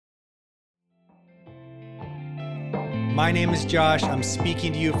My name is Josh. I'm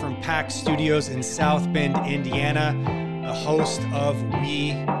speaking to you from PAX Studios in South Bend, Indiana, the host of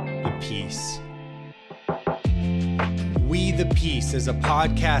We the Peace. We the Peace is a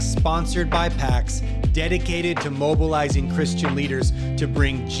podcast sponsored by PAX, dedicated to mobilizing Christian leaders to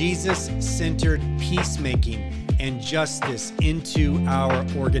bring Jesus-centered peacemaking and justice into our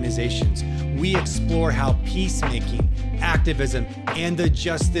organizations. We explore how peacemaking, activism, and the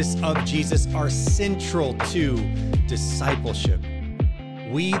justice of Jesus are central to discipleship.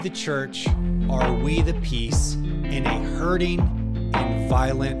 We, the church, are we the peace in a hurting and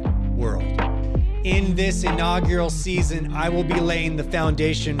violent world. In this inaugural season, I will be laying the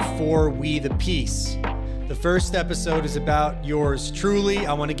foundation for We the Peace. The first episode is about yours truly.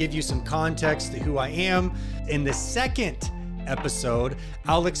 I want to give you some context to who I am. In the second episode,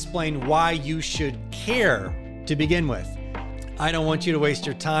 I'll explain why you should care to begin with. I don't want you to waste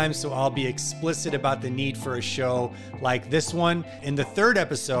your time, so I'll be explicit about the need for a show like this one. In the third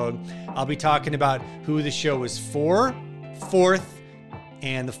episode, I'll be talking about who the show is for. Fourth,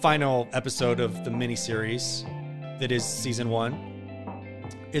 and the final episode of the miniseries that is season 1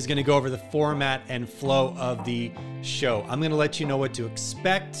 is going to go over the format and flow of the show. I'm going to let you know what to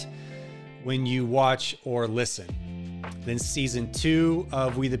expect when you watch or listen. Then season 2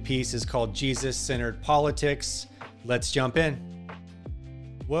 of We the Peace is called Jesus-Centered Politics. Let's jump in.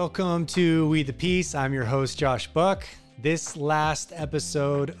 Welcome to We the Peace. I'm your host, Josh Buck. This last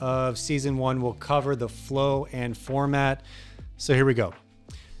episode of season 1 will cover the flow and format. So here we go.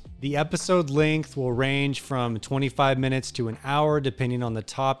 The episode length will range from 25 minutes to an hour, depending on the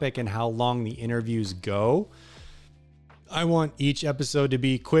topic and how long the interviews go. I want each episode to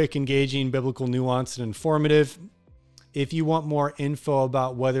be quick, engaging, biblical, nuanced, and informative. If you want more info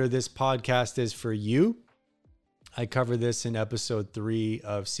about whether this podcast is for you, I cover this in episode 3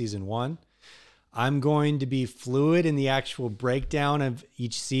 of season 1. I'm going to be fluid in the actual breakdown of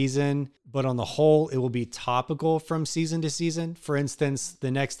each season, but on the whole, it will be topical from season to season. For instance,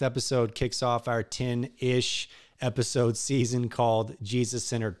 the next episode kicks off our 10-ish episode season called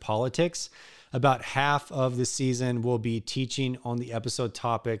Jesus-Centered Politics. About half of the season will be teaching on the episode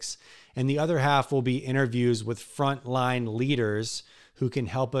topics, and the other half will be interviews with frontline leaders who can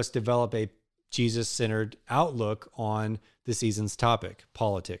help us develop a Jesus-centered outlook on the season's topic,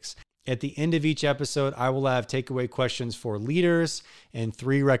 politics. At the end of each episode, I will have takeaway questions for leaders and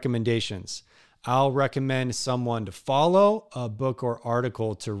 3 recommendations. I'll recommend someone to follow, a book or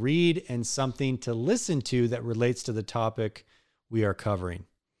article to read, and something to listen to that relates to the topic we are covering.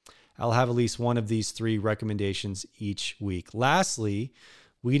 I'll have at least one of these 3 recommendations each week. Lastly,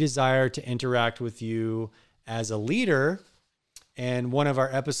 we desire to interact with you as a leader, and one of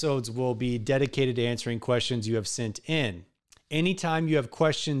our episodes will be dedicated to answering questions you have sent in. Anytime you have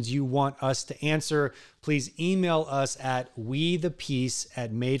questions you want us to answer, please email us at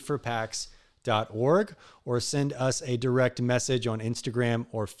wethepeace@madeforpax.org or send us a direct message on Instagram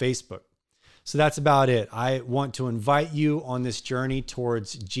or Facebook. So that's about it. I want to invite you on this journey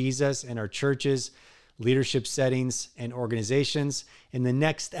towards Jesus and our churches, leadership settings, and organizations. In the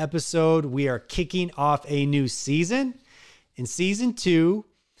next episode, we are kicking off a new season. In season 2,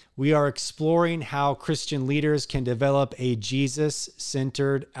 we are exploring how Christian leaders can develop a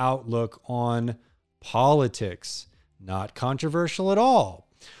Jesus-centered outlook on politics. Not controversial at all.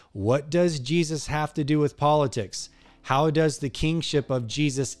 What does Jesus have to do with politics? How does the kingship of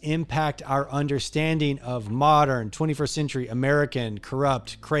Jesus impact our understanding of modern 21st century American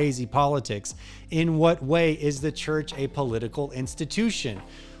corrupt, crazy politics? In what way is the church a political institution?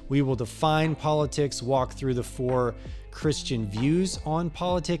 We will define politics, walk through the 4 Christian views on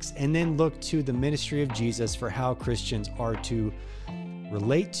politics, and then look to the ministry of Jesus for how Christians are to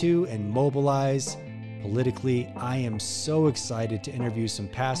relate to and mobilize politically. I am so excited to interview some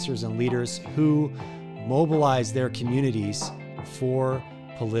pastors and leaders who mobilize their communities for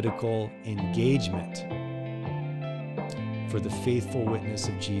political engagement for the faithful witness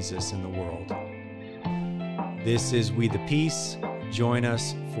of Jesus in the world. This is We the Peace. Join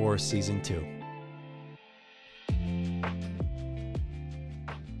us for season 2.